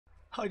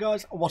Hi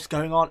guys, what's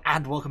going on?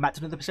 And welcome back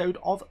to another episode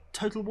of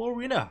Total War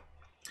Arena.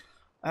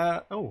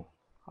 Oh,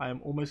 I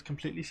am almost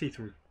completely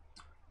see-through.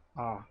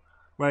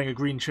 Wearing a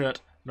green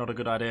shirt, not a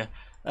good idea.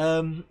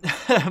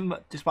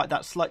 Despite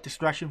that slight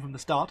distraction from the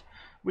start,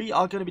 we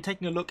are going to be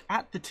taking a look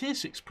at the Tier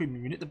 6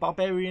 premium unit, the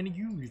Barbarian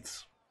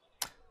Youths.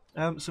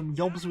 Some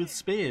yobs with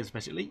spears,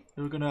 basically.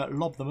 We're going to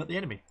lob them at the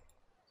enemy.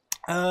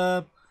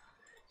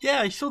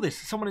 Yeah, I saw this.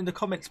 Someone in the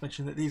comments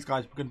mentioned that these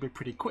guys were going to be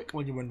pretty quick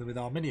when you run them with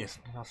Arminius.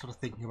 And I was sort of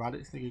thinking about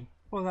it, thinking,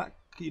 well, that,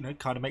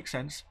 kind of makes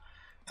sense.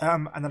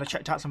 And then I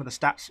checked out some of the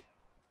stats,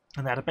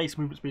 and they had a base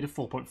movement speed of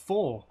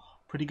 4.4.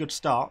 Pretty good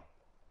start.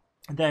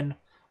 And then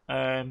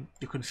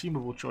the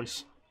consumable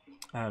choice.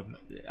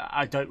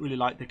 I don't really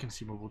like the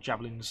consumable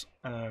Javelins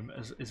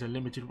as a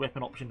limited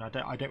weapon option. I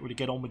don't really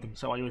get on with them,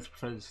 so I always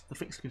prefer the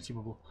fixed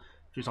consumable,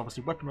 which is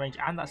obviously weapon range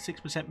and that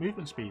 6%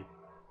 movement speed.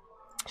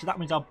 So that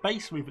means our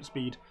base movement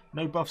speed,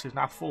 no buffs, is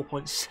now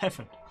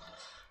 4.7.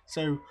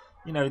 So,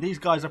 these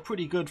guys are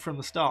pretty good from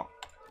the start.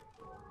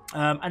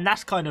 And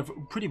that's kind of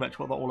pretty much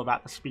what they're all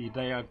about, the speed.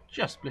 They are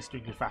just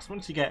blisteringly fast.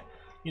 Once you get,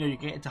 you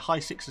get into high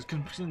sixes,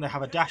 considering they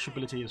have a dash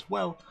ability as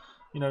well.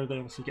 They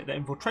obviously get their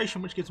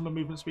infiltration, which gives them a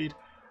movement speed.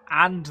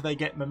 And they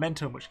get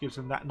momentum, which gives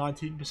them that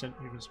 19%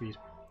 movement speed.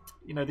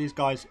 These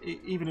guys,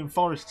 even in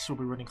forests, will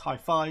be running high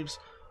fives.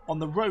 On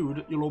the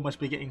road, you'll almost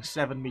be getting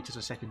 7 meters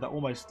a second. They're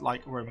almost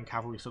like Roman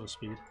cavalry sort of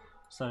speed.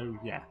 So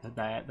yeah,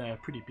 they're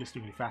pretty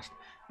blisteringly fast,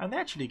 and they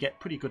actually get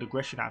pretty good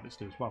aggression out of it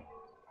too as well.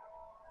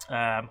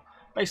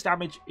 Base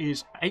damage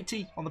is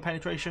 80 on the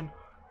penetration.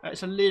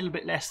 It's a little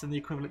bit less than the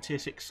equivalent tier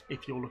 6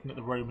 if you're looking at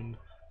the Roman,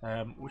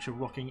 which are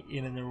rocking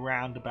in and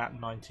around about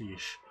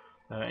 90-ish,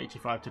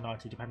 85 to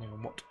 90 depending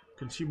on what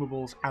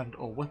consumables and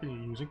or weapon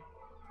you're using.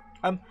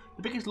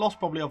 The biggest loss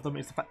probably of them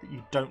is the fact that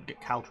you don't get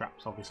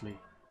caltraps, obviously.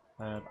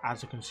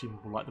 As a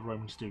consumable like the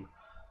Romans do.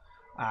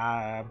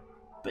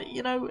 But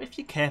if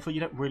you're careful, you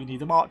don't really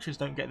need them. Archers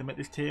don't get them at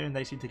this tier and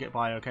they seem to get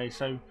by okay,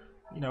 so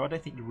I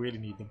don't think you really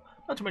need them.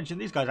 Not to mention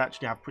these guys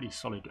actually have pretty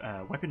solid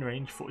weapon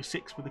range,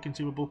 46 with the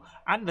consumable,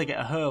 and they get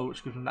a hurl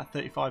which gives them that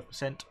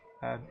 35%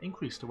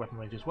 increase to weapon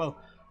range as well.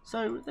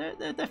 So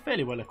they're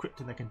fairly well equipped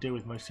and they can deal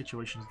with most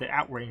situations. They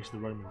outrange the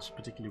Romans,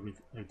 particularly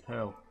with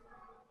hurl.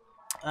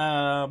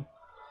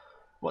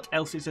 What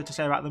else is there to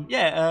say about them?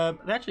 Yeah,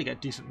 they actually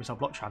get decent missile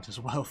block chance as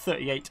well,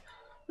 38,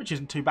 which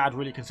isn't too bad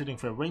really considering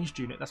for a ranged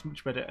unit. That's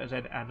much better as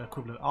an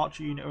equivalent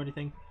archer unit or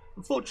anything.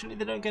 Unfortunately,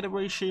 they don't get a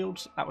raised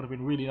shields. That would have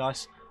been really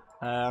nice.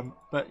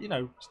 But,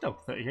 still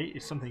 38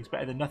 is something's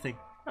better than nothing.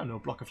 And they'll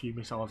block a few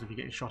missiles if you're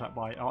getting shot at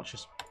by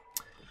archers.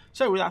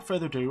 So without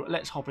further ado,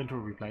 let's hop into a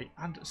replay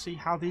and see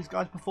how these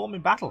guys perform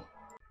in battle.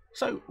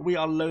 So we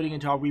are loading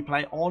into our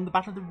replay on the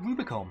Battle of the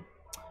Rubicon.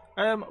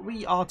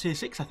 We are tier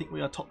 6, I think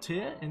we are top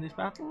tier in this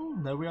battle.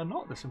 No, we are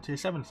not. There's some tier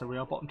 7, so we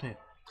are bottom tier.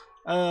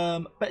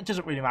 But it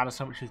doesn't really matter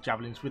so much with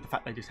Javelins, with the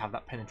fact they just have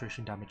that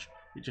penetration damage.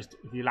 It just,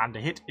 if you land a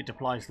hit, it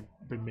applies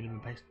the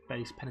minimum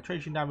base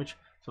penetration damage,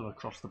 sort of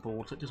across the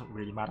board, so it doesn't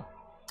really matter.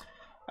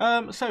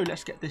 So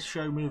let's get this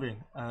show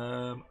moving,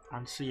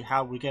 and see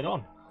how we get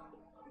on.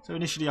 So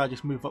initially I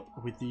just move up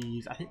with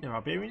these, I think they're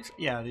Barbarians,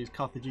 yeah, these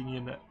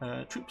Carthaginian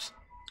troops,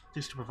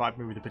 just to provide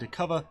me with a bit of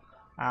cover,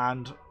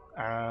 and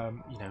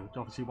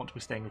obviously you want to be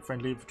staying with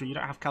friendly infantry. You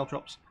don't have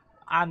caltrops,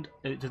 and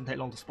it doesn't take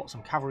long to spot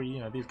some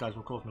cavalry. These guys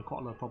will cause me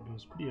quite a lot of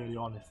problems pretty early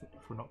on if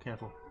we're not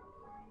careful.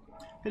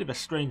 Bit of a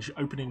strange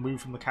opening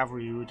move from the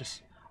cavalry.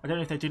 I don't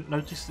know if they didn't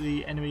notice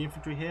the enemy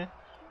infantry here.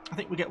 I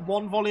think we get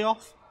one volley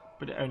off,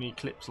 but it only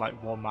clips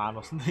like one man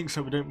or something,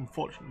 so we don't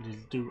unfortunately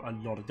do a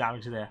lot of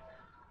damage there.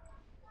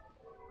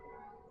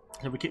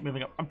 So we keep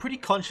moving up. I'm pretty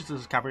conscious of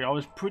this cavalry. I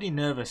was pretty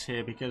nervous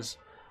here because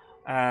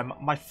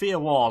my fear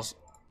was,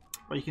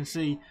 well, you can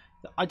see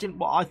that I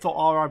thought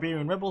our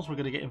Barbarian rebels were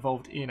going to get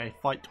involved in a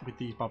fight with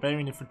these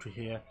Barbarian infantry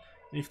here.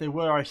 And if they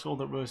were, I saw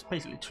that there was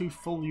basically 2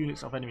 full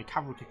units of enemy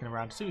cavalry kicking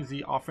around. As soon as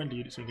our friendly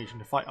units are engaged in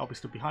the fight, I'll be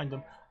stood behind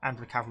them, and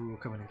the cavalry will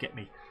come in and get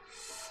me.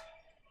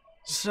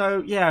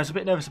 So yeah, I was a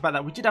bit nervous about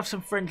that. We did have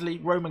some friendly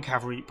Roman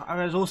cavalry, but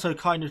I was also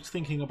kind of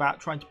thinking about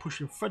trying to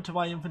push in front of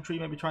my infantry,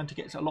 maybe trying to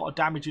get a lot of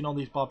damage in on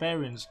these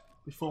Barbarians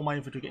before my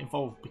infantry get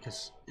involved,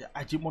 because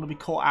I didn't want to be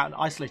caught out and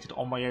isolated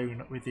on my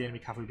own with the enemy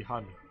cavalry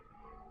behind me.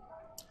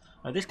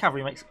 This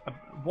cavalry makes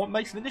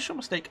an initial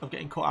mistake of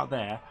getting caught out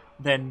there,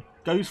 then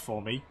goes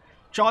for me,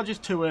 charges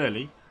too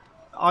early,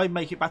 I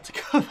make it back to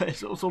cover.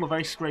 It's all a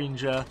very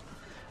strange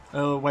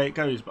way it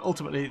goes, but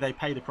ultimately they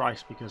pay the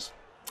price because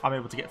I'm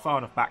able to get far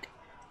enough back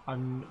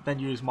and then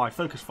use my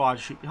focus fire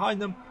to shoot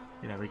behind them.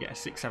 We get a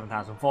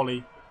 6,000-7,000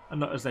 volley,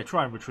 and as they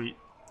try and retreat,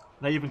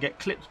 they even get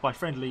clipped by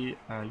friendly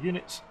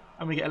units,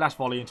 and we get a last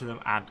volley into them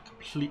and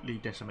completely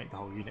decimate the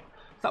whole unit.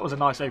 So that was a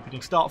nice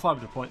opening start,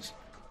 500 points.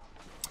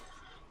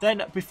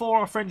 Then, before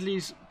our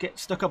friendlies get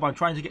stuck up, I'm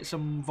trying to get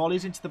some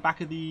volleys into the back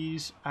of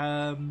these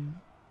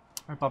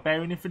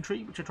Barbarian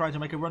infantry, which are trying to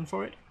make a run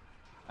for it.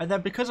 And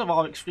then, because of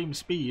our extreme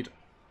speed,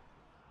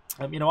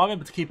 I'm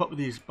able to keep up with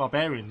these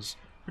Barbarians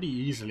pretty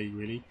easily,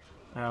 really.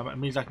 It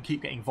means I can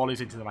keep getting volleys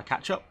into them. I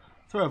catch up,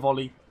 throw a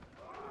volley,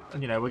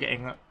 And, you know, we're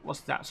getting,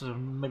 what's that, sort of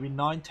maybe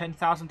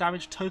 10,000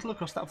 damage total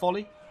across that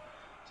volley.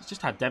 It's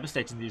just how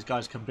devastating these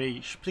guys can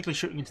be, particularly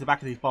shooting into the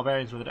back of these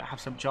barbarians where they don't have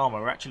so much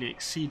armor. We're actually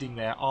exceeding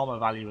their armor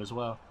value as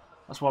well.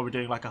 That's why we're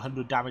doing like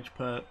 100 damage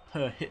per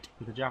hit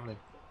with the Javelin.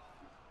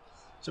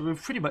 So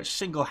we've pretty much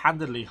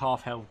single-handedly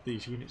half-held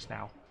these units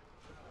now.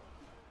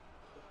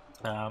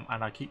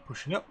 And I keep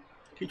pushing up,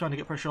 keep trying to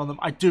get pressure on them.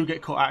 I do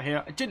get caught out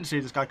here. I didn't see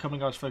this guy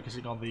coming. I was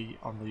focusing on the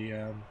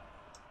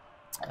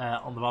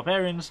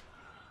barbarians.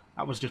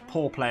 That was just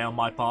poor play on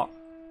my part.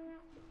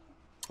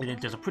 He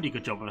does a pretty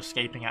good job of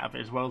escaping out of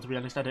it as well, to be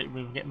honest. I don't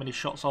even get many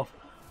shots off.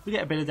 We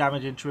get a bit of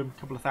damage into him, a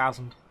couple of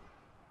thousand.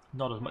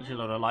 Not as much as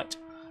I'd have liked.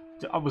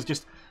 I was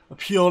just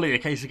purely a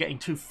case of getting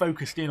too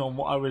focused in on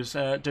what I was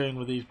doing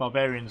with these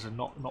barbarians and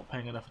not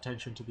paying enough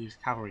attention to these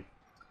cavalry.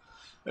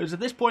 It was at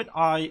this point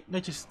I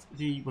noticed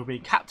we were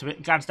being capped a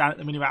bit, glanced down at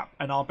the minimap,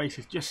 and our base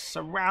is just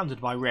surrounded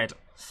by red.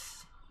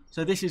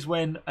 So this is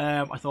when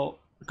I thought,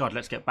 God,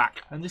 let's get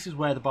back. And this is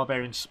where the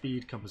barbarian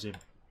speed comes in.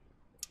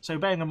 So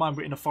bearing in mind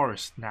we're in a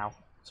forest now.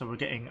 So we're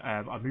getting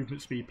a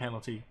movement speed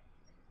penalty,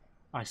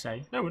 I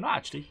say. No, we're not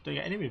actually. Don't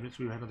get any movement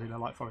speed penalty in a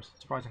light forest.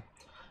 Surprising.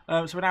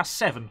 So we're now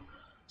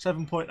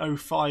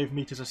 7.05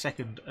 meters a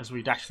second as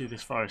we dash through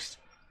this forest.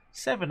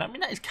 7, I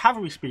mean, that is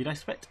cavalry speed, I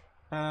expect.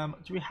 Do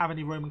we have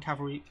any Roman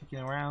cavalry kicking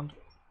around?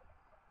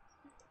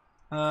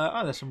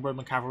 Oh, there's some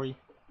Roman cavalry.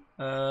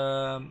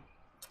 Are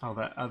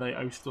they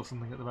oathed or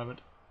something at the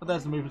moment? But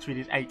there's the movement speed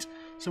is 8.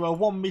 So we're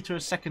 1 meter a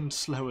second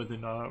slower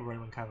than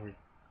Roman cavalry.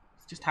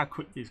 It's just how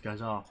quick these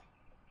guys are.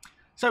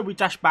 So we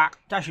dashing back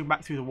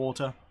through the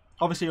water.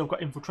 Obviously I've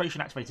got infiltration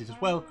activated as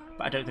well,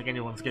 but I don't think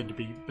anyone's going to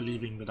be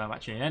believing that I'm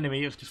actually an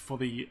enemy. It's just for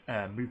the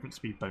movement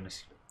speed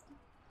bonus.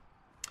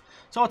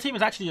 So our team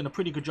has actually done a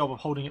pretty good job of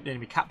holding up the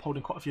enemy cap,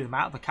 holding quite a few of them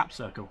out of the cap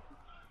circle.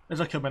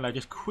 As I come in, I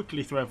just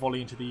quickly throw a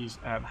volley into these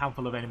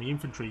handful of enemy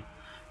infantry.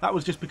 That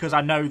was just because I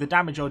know the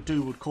damage I'd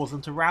do would cause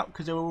them to rout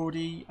because they were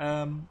already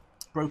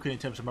broken in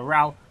terms of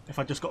morale. If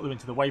I just got them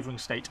into the wavering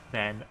state,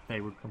 then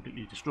they were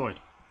completely destroyed.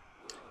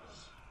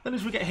 Then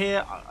as we get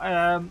here,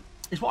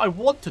 is what I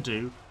want to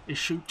do is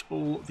shoot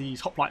all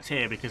these hoplites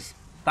here because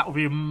that would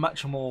be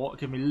much more,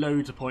 give me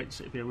loads of points.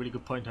 It would be a really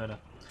good point earner.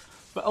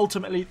 But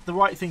ultimately, the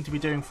right thing to be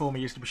doing for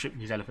me is to be shooting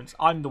these elephants.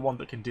 I'm the one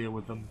that can deal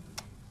with them.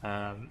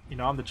 You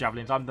know, I'm the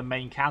Javelins. I'm the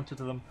main counter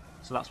to them,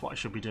 so that's what I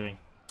should be doing.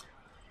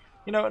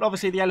 You know, and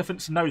obviously the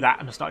elephants know that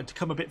and are starting to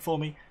come a bit for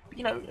me. But,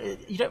 you know,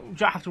 you don't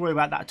have to worry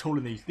about that at all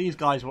in these. These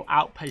guys will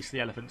outpace the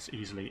elephants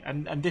easily,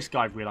 and this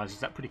guy realises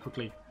that pretty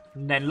quickly.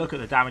 And then look at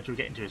the damage we're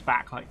getting to his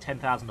back, like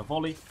 10,000 a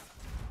volley.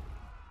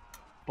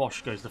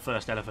 Bosh goes the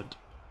first elephant.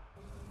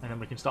 And then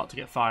we can start to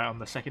get fire on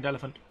the second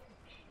elephant.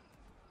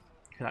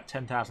 Okay, that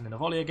 10,000 in a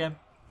volley again.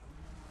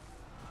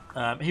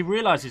 He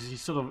realises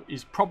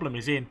his problem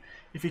is in.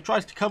 If he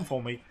tries to come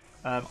for me,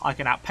 I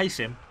can outpace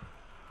him.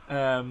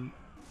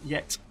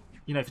 Yet,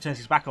 you know, if he turns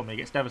his back on me, he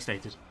gets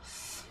devastated.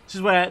 This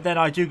is where then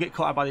I do get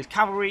caught out by this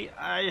cavalry.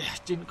 I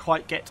didn't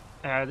quite get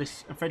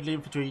this friendly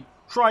infantry.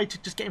 Tried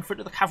to just get in front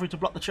of the cavalry to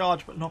block the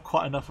charge, but not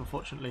quite enough,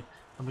 unfortunately.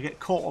 And we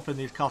get caught up in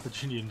these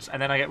Carthaginians, and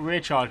then I get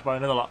rear charged by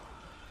another lot.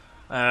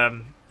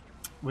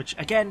 Which,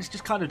 again, is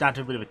just kind of down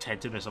to a bit of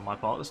attentiveness on my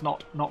part. It's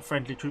not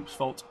friendly troops'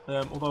 fault.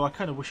 Although I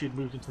kind of wish he'd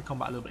moved into the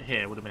combat a little bit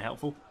here. It would have been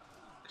helpful.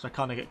 Because I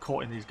kind of get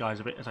caught in these guys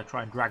a bit as I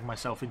try and drag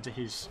myself into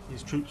his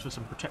troops for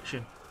some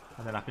protection.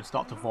 And then I can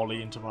start to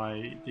volley into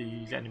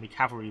these enemy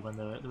cavalry when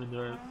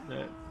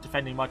they're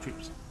defending my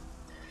troops.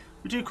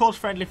 We do cause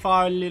friendly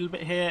fire a little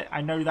bit here. I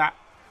know that.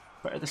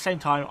 But at the same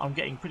time, I'm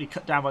getting pretty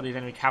cut down by these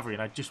enemy cavalry,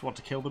 and I just want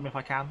to kill them if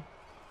I can.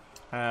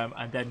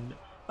 And then,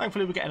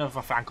 hopefully, we get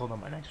another flank on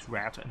them, and then just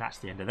rout, and that's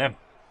the end of them.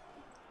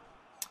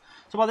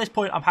 So by this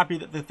point, I'm happy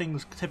that the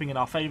thing's tipping in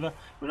our favour.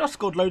 We've not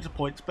scored loads of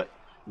points, but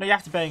you know, you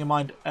have to bear in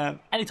mind,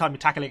 anytime you're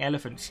tackling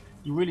elephants,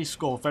 you really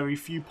score very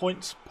few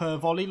points per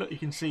volley. Look, you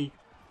can see,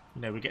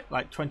 you know, we get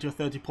like 20 or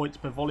 30 points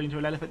per volley into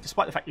an elephant,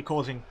 despite the fact you're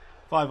causing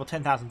 5,000 or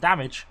 10,000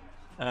 damage.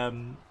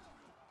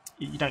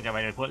 You don't get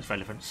many points for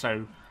elephants,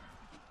 so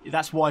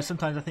that's why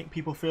sometimes I think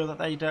people feel that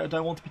they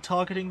don't want to be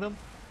targeting them,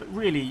 but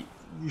really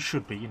you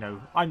should be. You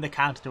know, I'm the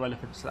counter to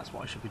elephants, so that's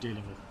what I should be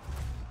dealing with.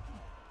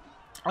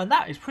 And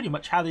that is pretty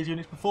much how these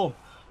units perform.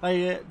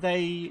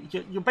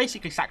 You're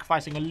basically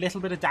sacrificing a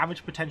little bit of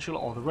damage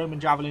potential of the Roman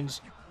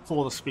Javelins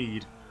for the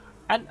speed,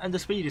 and the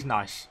speed is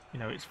nice. You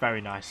know, it's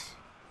very nice,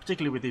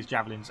 particularly with these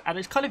Javelins, and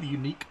it's kind of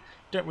unique.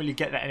 You don't really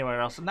get that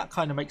anywhere else, and that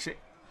kind of makes it,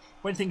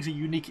 when things are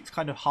unique, it's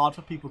kind of hard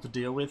for people to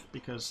deal with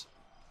because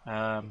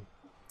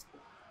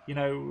you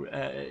know,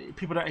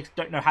 people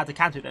don't know how to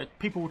counter it.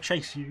 People will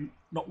chase you,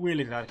 not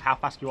really knowing how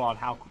fast you are and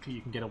how quickly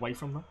you can get away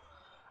from them.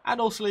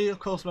 And also, of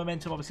course,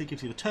 momentum obviously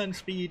gives you the turn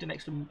speed and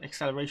extra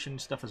acceleration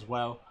stuff as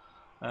well.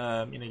 You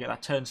know, you get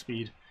that turn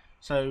speed,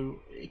 so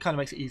it kind of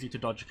makes it easy to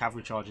dodge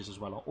cavalry charges as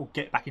well, or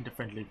get back into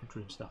friendly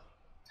infantry and stuff.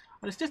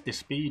 And it's just this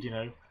speed, you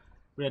know.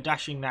 We are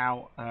dashing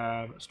now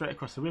straight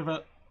across the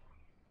river.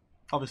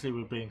 Obviously,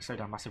 we're being slowed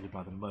down massively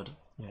by the mud.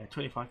 You know,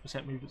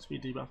 25% movement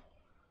speed debuff.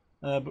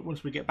 But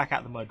once we get back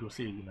out of the mud, we'll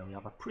see, you know, we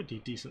have a pretty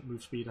decent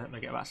move speed. I think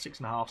we get about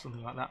 6.5,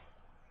 something like that.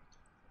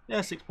 Yeah,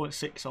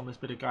 6.6 on this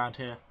bit of ground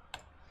here.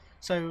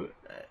 So,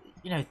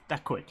 you know, they're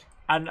quick.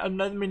 And I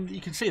mean,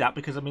 you can see that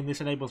because, I mean, this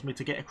enables me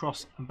to get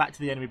across and back to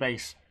the enemy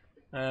base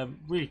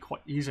really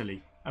quite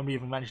easily. And we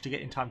even managed to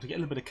get in time to get a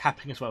little bit of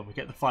capping as well. We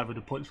get the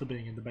 500 points for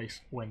being in the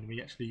base when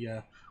we actually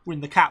win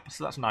the cap,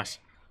 so that's nice.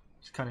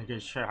 Just kind of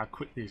goes to show how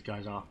quick these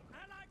guys are.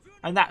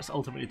 And that's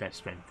ultimately their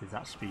strength, is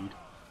that speed.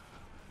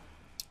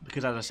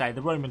 Because as I say,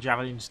 the Roman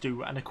Javelins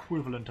do an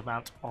equivalent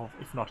amount of,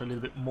 if not a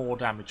little bit more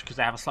damage, because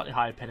they have a slightly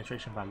higher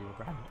penetration value of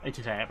around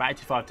about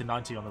 85 to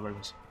 90 on the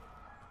Romans.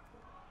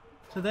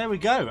 So there we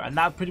go, and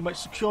that pretty much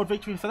secured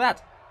victory for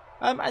that.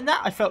 And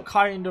that, I felt,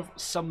 kind of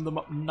summed them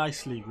up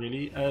nicely,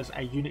 really, as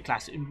a unit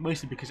class,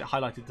 mostly because it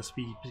highlighted the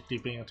speed,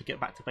 particularly being able to get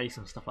back to base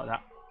and stuff like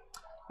that.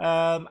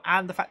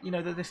 And the fact, you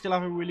know, that they still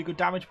have a really good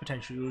damage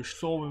potential. We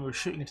saw when we were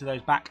shooting into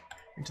the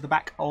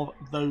back of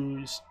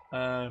those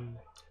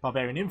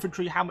Barbarian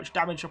infantry, how much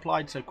damage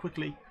applied so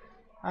quickly.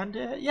 And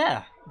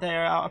yeah,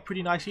 they're a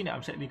pretty nice unit.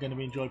 I'm certainly going to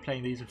enjoy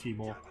playing these a few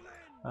more.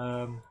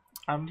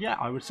 And yeah,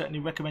 I would certainly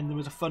recommend them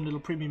as a fun little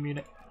premium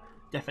unit.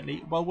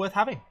 Definitely well worth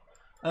having.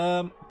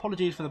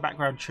 Apologies for the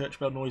background church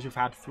bell noise we've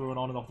had through and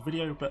on and off the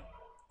video, but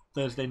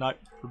Thursday night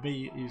for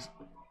me is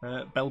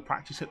bell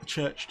practice at the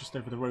church just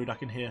over the road I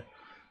can hear.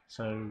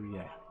 So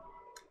yeah,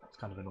 that's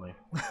kind of annoying.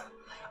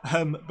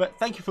 But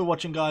thank you for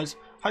watching, guys.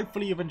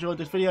 Hopefully you've enjoyed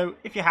this video.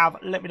 If you have,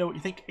 let me know what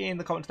you think in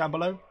the comments down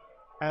below.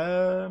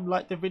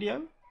 Like the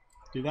video,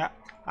 do that,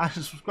 and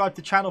subscribe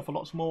to the channel for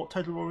lots more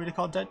Total War Arena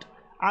content.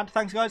 And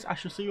thanks, guys. I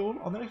shall see you all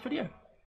on the next video.